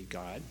 I didn't need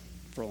God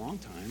for a long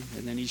time.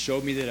 And then he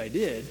showed me that I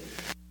did.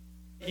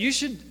 You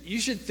should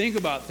think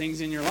about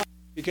things in your life.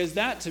 Because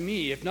that, to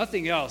me, if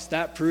nothing else,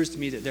 that proves to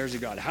me that there's a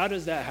God. How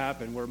does that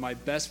happen, where my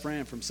best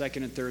friend from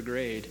second and third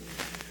grade,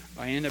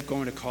 I end up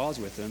going to college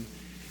with him?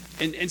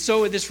 And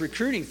so with this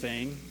recruiting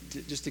thing,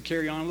 just to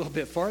carry on a little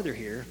bit farther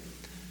here,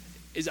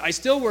 is I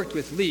still worked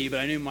with Lee, but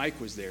I knew Mike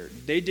was there.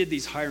 They did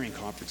these hiring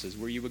conferences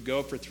where you would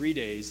go for 3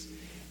 days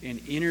and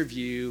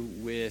interview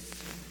with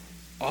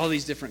all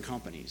these different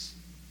companies.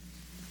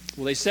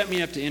 Well, they set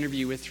me up to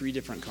interview with 3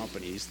 different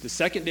companies. The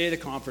second day of the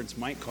conference,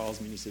 Mike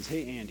calls me and he says,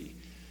 hey, Andy,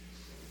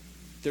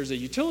 there's a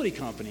utility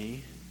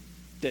company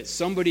that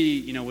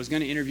somebody, was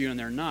going to interview and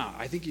they're not.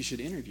 I think you should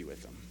interview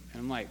with them. And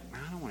I'm like,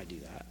 I don't want to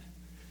do that.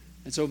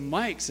 And so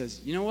Mike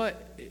says, you know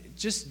what?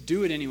 Just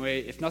do it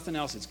anyway. If nothing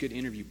else, it's good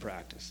interview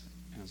practice.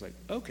 And I was like,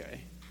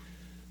 okay.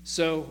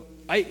 So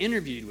I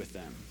interviewed with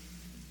them.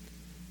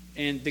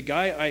 And the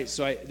guy,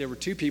 there were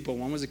 2 people.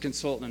 One was a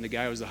consultant and the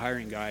guy was the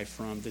hiring guy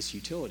from this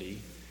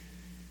utility.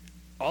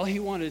 All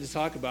he wanted to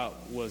talk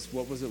about was,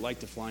 what was it like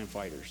to fly in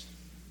fighters?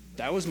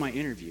 That was my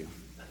interview.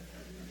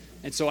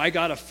 And so I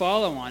got a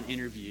follow-on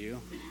interview,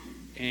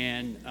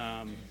 and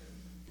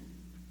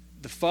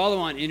the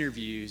follow-on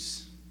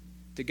interviews,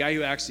 the guy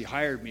who actually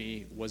hired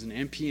me was an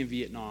MP in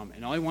Vietnam,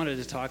 and all he wanted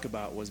to talk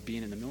about was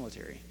being in the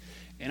military.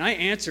 And I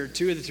answered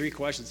 2 of the 3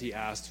 questions he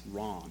asked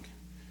wrong.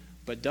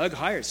 But Doug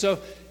hired. So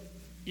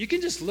you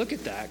can just look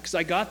at that, because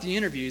I got the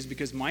interviews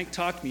because Mike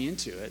talked me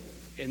into it.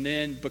 And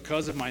then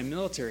because of my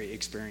military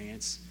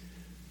experience,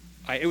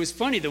 it was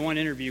funny, the one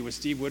interview with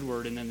Steve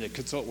Woodward and then the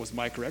consultant was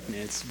Mike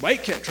Recknitz.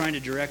 Mike kept trying to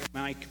direct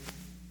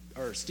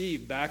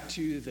Steve back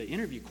to the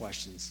interview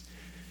questions.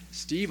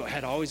 Steve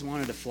had always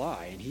wanted to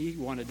fly, and he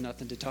wanted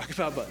nothing to talk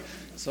about. But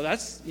so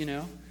that's,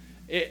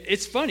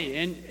 it's funny.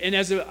 And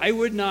at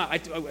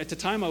the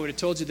time I would have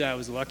told you that I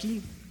was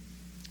lucky,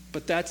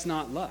 but that's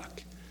not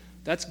luck.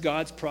 That's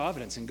God's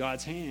providence and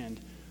God's hand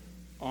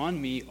on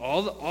me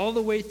all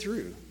the way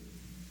through.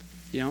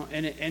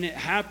 And it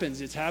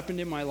happens. It's happened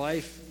in my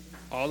life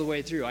all the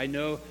way through. I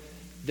know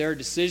there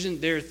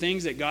are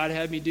things that God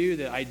had me do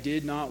that I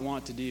did not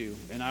want to do,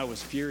 and I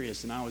was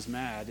furious and I was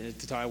mad. And at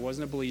the time I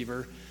wasn't a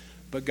believer,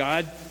 but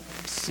God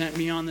sent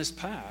me on this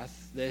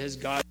path that has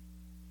got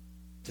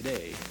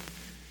today.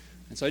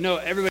 And so I know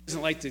everybody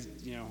doesn't like to,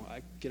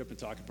 I get up and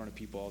talk in front of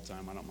people all the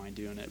time. I don't mind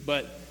doing it.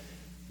 But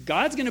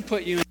God's going to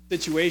put you in a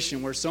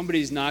situation where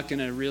somebody's not going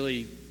to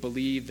really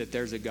believe that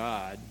there's a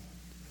God.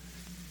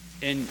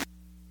 And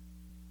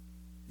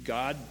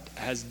God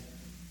has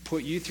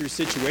put you through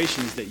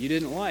situations that you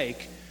didn't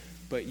like,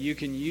 but you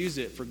can use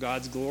it for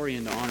God's glory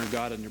and to honor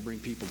God and to bring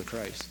people to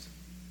Christ.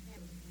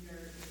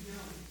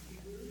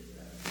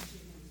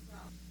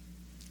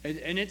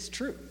 And it's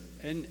true.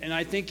 And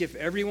I think if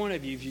every one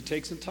of you, if you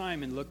take some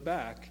time and look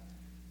back,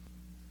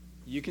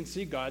 you can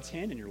see God's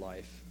hand in your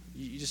life.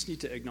 You just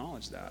need to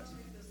acknowledge that.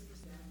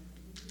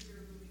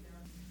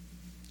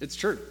 It's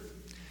true.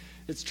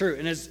 It's true.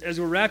 And as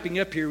we're wrapping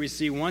up here, we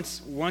see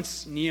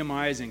once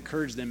Nehemiah has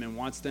encouraged them and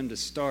wants them to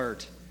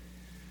start,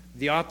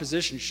 the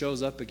opposition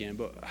shows up again.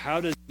 But how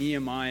does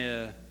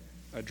Nehemiah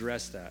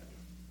address that?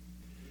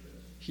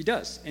 He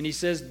does. And he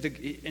says,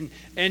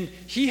 and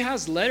he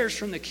has letters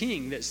from the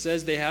king that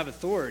says they have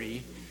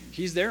authority.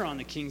 He's there on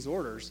the king's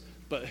orders.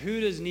 But who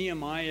does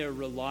Nehemiah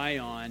rely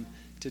on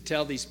to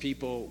tell these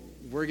people,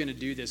 we're going to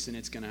do this and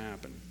it's going to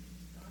happen?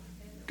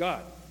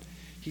 God.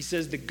 He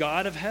says, the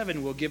God of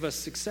heaven will give us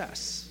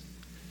success.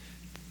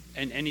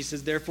 And he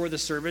says, therefore the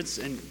servants,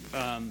 and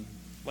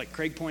like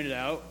Craig pointed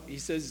out, he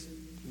says,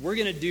 we're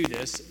going to do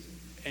this,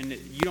 and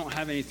you don't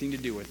have anything to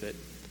do with it.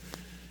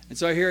 And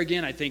so here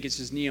again, I think it's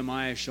just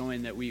Nehemiah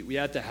showing that we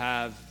have to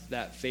have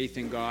that faith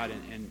in God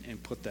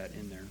and put that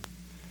in there.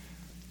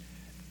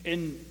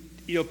 And,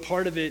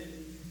 part of it,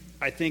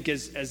 I think,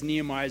 as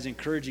Nehemiah is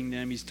encouraging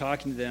them, he's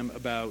talking to them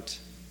about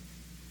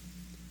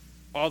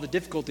all the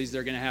difficulties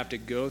they're going to have to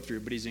go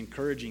through, but he's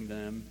encouraging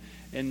them.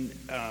 And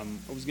I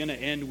was going to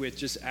end with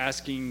just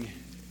asking,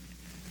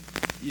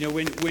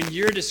 when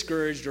you're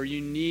discouraged or you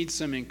need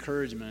some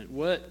encouragement,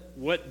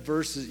 what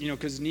verses,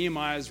 because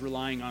Nehemiah is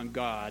relying on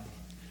God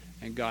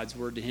and God's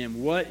word to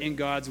him. What in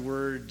God's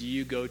word do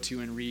you go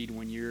to and read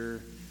when you're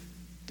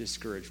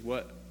discouraged?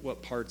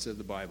 What parts of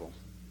the Bible?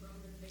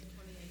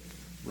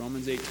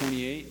 Romans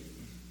 8:28,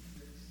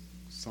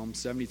 Psalm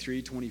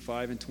 73,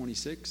 25 and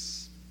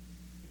 26,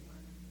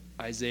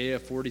 Isaiah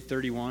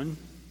 40:31.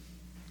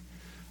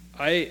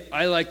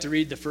 I like to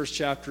read the first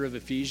chapter of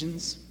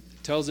Ephesians.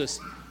 It tells us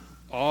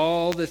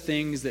all the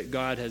things that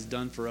God has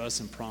done for us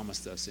and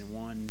promised us in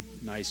one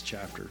nice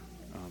chapter.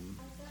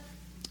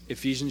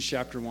 Ephesians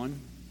chapter 1.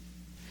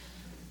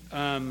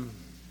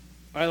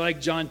 I like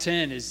John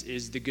 10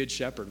 is the Good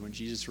Shepherd, when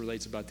Jesus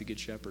relates about the Good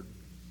Shepherd.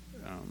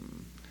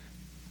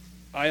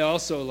 I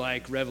also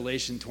like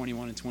Revelation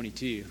 21 and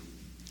 22,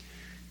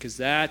 because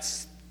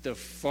that's the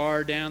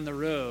far down the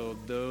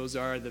road. Those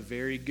are the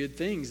very good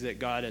things that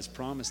God has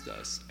promised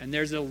us. And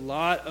there's a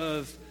lot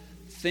of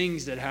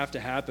things that have to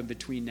happen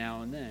between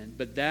now and then.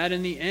 But that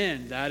in the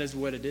end, that is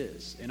what it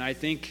is. And I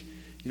think,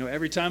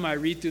 every time I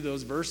read through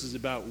those verses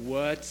about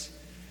what,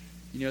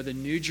 the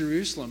new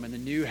Jerusalem and the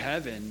new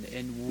heaven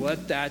and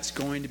what that's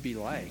going to be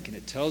like. And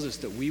it tells us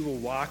that we will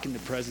walk in the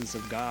presence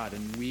of God,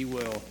 and we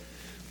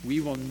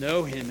will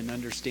know him and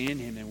understand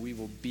him, and we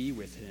will be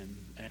with him.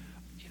 And,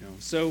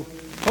 so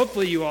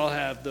hopefully you all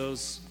have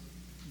those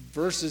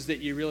verses that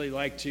you really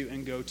like to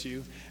and go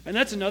to. And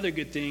that's another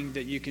good thing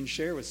that you can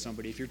share with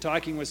somebody. If you're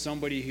talking with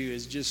somebody who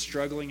is just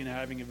struggling and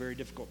having a very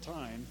difficult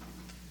time,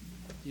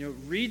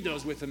 read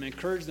those with them,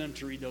 encourage them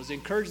to read those,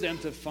 encourage them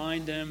to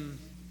find them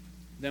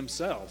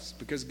themselves,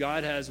 because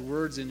God has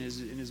words in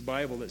his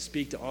Bible that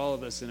speak to all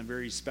of us in a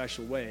very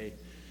special way.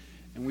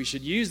 And we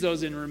should use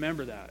those and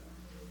remember that.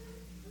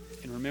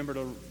 And remember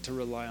to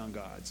rely on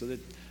God. So that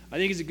I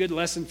think it's a good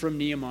lesson from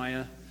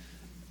Nehemiah.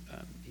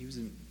 He was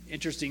an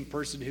interesting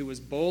person who was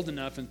bold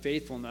enough and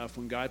faithful enough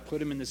when God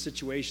put him in the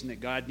situation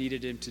that God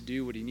needed him to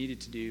do what he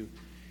needed to do.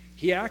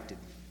 He acted.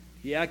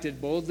 He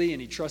acted boldly,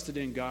 and he trusted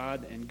in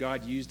God, and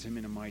God used him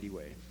in a mighty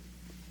way.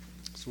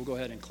 So we'll go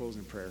ahead and close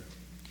in prayer.